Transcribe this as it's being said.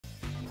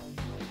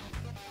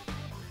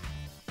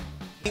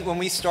When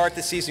we start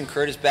the season,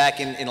 Kurt is back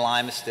in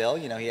Lima still.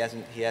 You know, he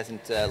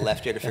hasn't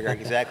left here to figure out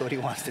exactly what he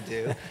wants to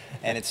do,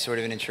 and it's sort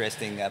of an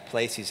interesting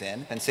place he's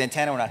in. And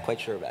Santana, we're not quite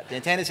sure about.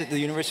 Santana's at the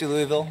University of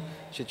Louisville.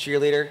 She's a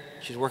cheerleader.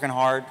 She's working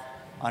hard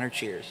on her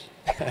cheers.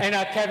 And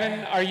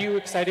Kevin, are you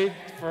excited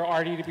for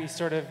Artie to be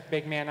sort of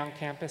big man on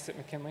campus at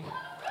McKinley?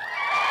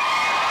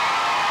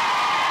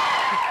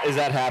 Is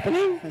that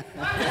happening?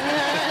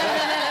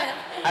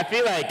 I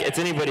feel like it's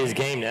anybody's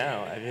game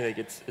now. I feel like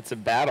it's a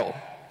battle.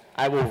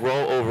 I will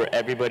roll over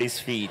everybody's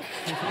feet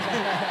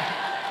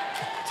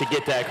to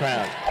get that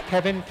crown.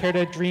 Kevin, care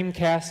to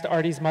dreamcast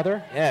Artie's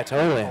mother? Yeah,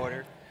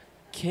 totally.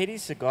 Katie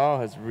Seagal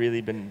has really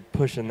been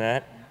pushing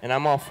that, and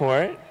I'm all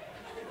for it.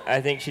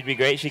 I think she'd be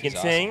great. She can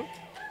sing.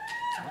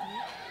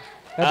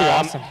 That'd be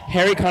awesome.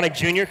 Harry Connick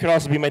Jr. could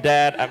also be my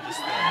dad. I'm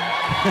just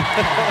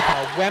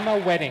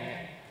Wemma wedding.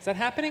 Is that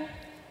happening?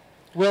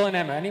 Will and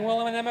Emma. Any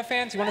Will and Emma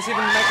fans? You want to see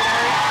them make it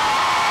married?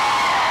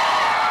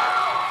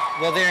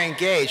 Well, they're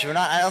engaged.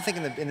 I don't think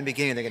in the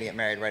beginning they're going to get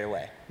married right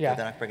away. Yeah.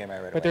 They're not going to get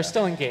married right away. But they're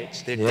still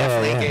engaged. They're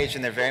definitely engaged,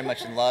 and they're very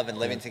much in love and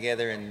living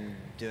together and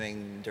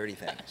doing dirty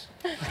things.